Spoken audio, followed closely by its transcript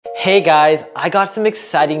Hey guys, I got some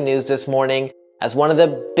exciting news this morning as one of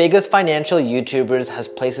the biggest financial YouTubers has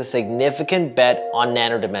placed a significant bet on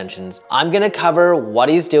Nano Dimensions. I'm gonna cover what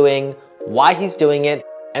he's doing, why he's doing it,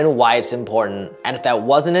 and why it's important. And if that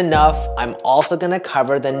wasn't enough, I'm also gonna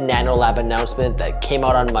cover the Nano Lab announcement that came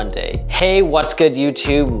out on Monday. Hey, what's good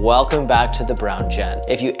YouTube? Welcome back to The Brown Gen.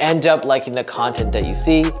 If you end up liking the content that you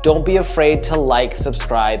see, don't be afraid to like,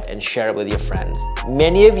 subscribe, and share it with your friends.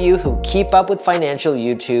 Many of you who keep up with financial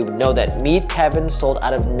YouTube know that MeetKevin sold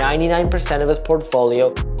out of 99% of his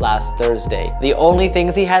portfolio last Thursday. The only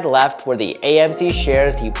things he had left were the AMC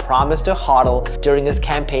shares he promised to hodl during his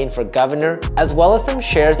campaign for governor, as well as some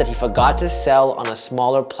shares that he forgot to sell on a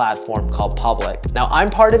smaller platform called Public. Now, I'm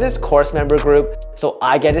part of his course member group, so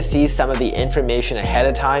I get to see some of the information ahead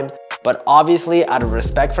of time, but obviously out of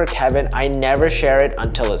respect for Kevin, I never share it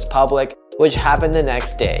until it's public, which happened the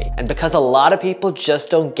next day. And because a lot of people just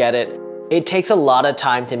don't get it, it takes a lot of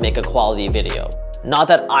time to make a quality video. Not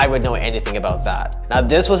that I would know anything about that. Now,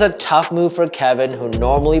 this was a tough move for Kevin, who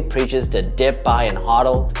normally preaches to dip, buy, and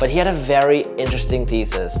hodl, but he had a very interesting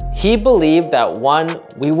thesis. He believed that one,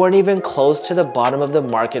 we weren't even close to the bottom of the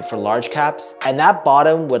market for large caps, and that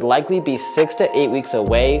bottom would likely be 6 to 8 weeks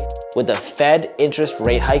away with the Fed interest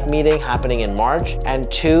rate hike meeting happening in March, and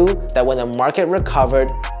two, that when the market recovered,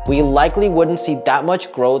 we likely wouldn't see that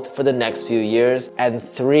much growth for the next few years, and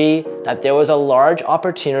three, that there was a large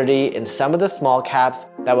opportunity in some of the small caps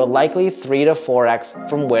that would likely 3 to 4x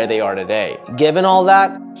from where they are today. Given all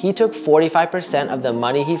that, he took 45% of the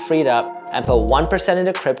money he freed up and put 1%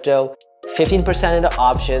 into crypto, 15% into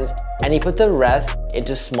options, and he put the rest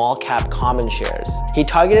into small cap common shares. He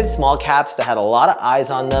targeted small caps that had a lot of eyes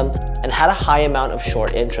on them and had a high amount of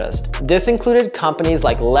short interest. This included companies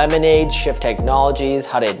like Lemonade, Shift Technologies,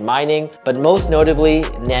 Hut 8 Mining, but most notably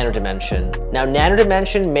Nano Dimension. Now, Nano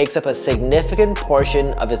Dimension makes up a significant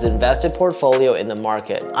portion of his invested portfolio in the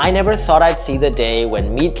market. I never thought I'd see the day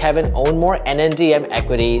when MeetKevin owned more NNDM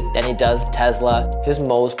equity than he does Tesla, his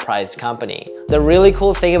most prized company. The really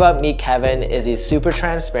cool thing about MeetKevin is he's super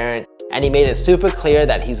transparent, and he made it super clear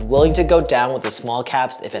that he's willing to go down with the small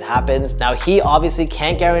caps if it happens. Now, he obviously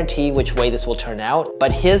can't guarantee which way this will turn out,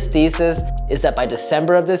 but his thesis is that by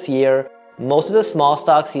December of this year, most of the small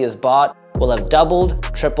stocks he has bought will have doubled,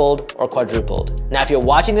 tripled, or quadrupled. Now, if you're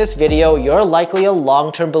watching this video, you're likely a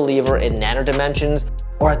long-term believer in Nano Dimensions,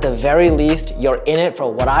 or at the very least, you're in it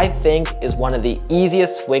for what I think is one of the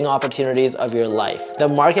easiest swing opportunities of your life.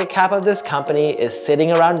 The market cap of this company is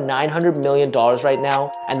sitting around $900 million right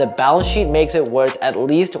now, and the balance sheet makes it worth at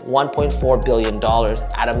least $1.4 billion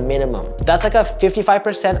at a minimum. That's like a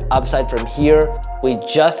 55% upside from here. We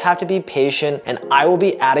just have to be patient, and I will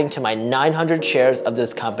be adding to my 900 shares of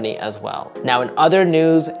this company as well. Now, in other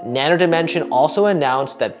news, Nano Dimension also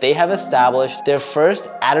announced that they have established their first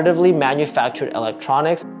additively manufactured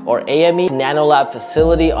electronics or AME nanolab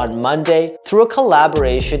facility on Monday through a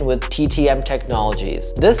collaboration with TTM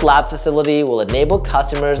Technologies. This lab facility will enable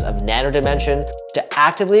customers of Nano Dimension to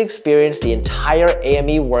actively experience the entire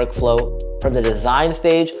AME workflow from the design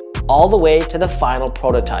stage all the way to the final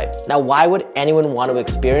prototype. Now, why would anyone want to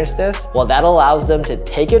experience this? Well, that allows them to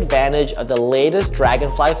take advantage of the latest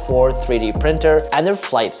Dragonfly 4 3D printer and their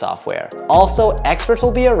flight software. Also, experts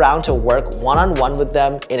will be around to work one-on-one with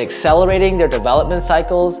them in accelerating their development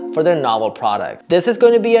cycles for their novel product. This is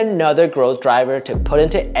going to be another growth driver to put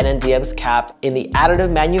into NNDM's cap in the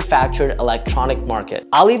additive manufactured electronic market.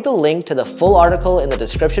 I'll leave the link to the full article in the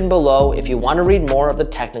description below if you want to read more of the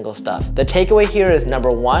technical stuff. The takeaway here is number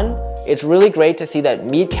one, it's really great to see that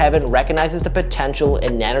MeetKevin recognizes the potential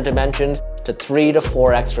in Nano Dimensions to 3 to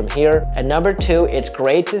 4x from here. And number two, it's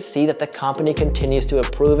great to see that the company continues to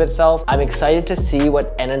improve itself. I'm excited to see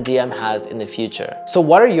what NNDM has in the future. So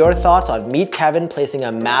what are your thoughts on MeetKevin placing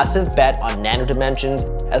a massive bet on Nano Dimensions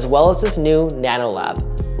as well as this new Nano Lab?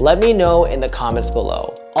 Let me know in the comments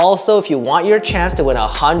below. Also, if you want your chance to win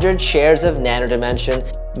 100 shares of Nano Dimension,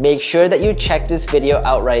 make sure that you check this video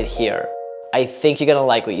out right here. I think you're gonna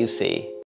like what you see.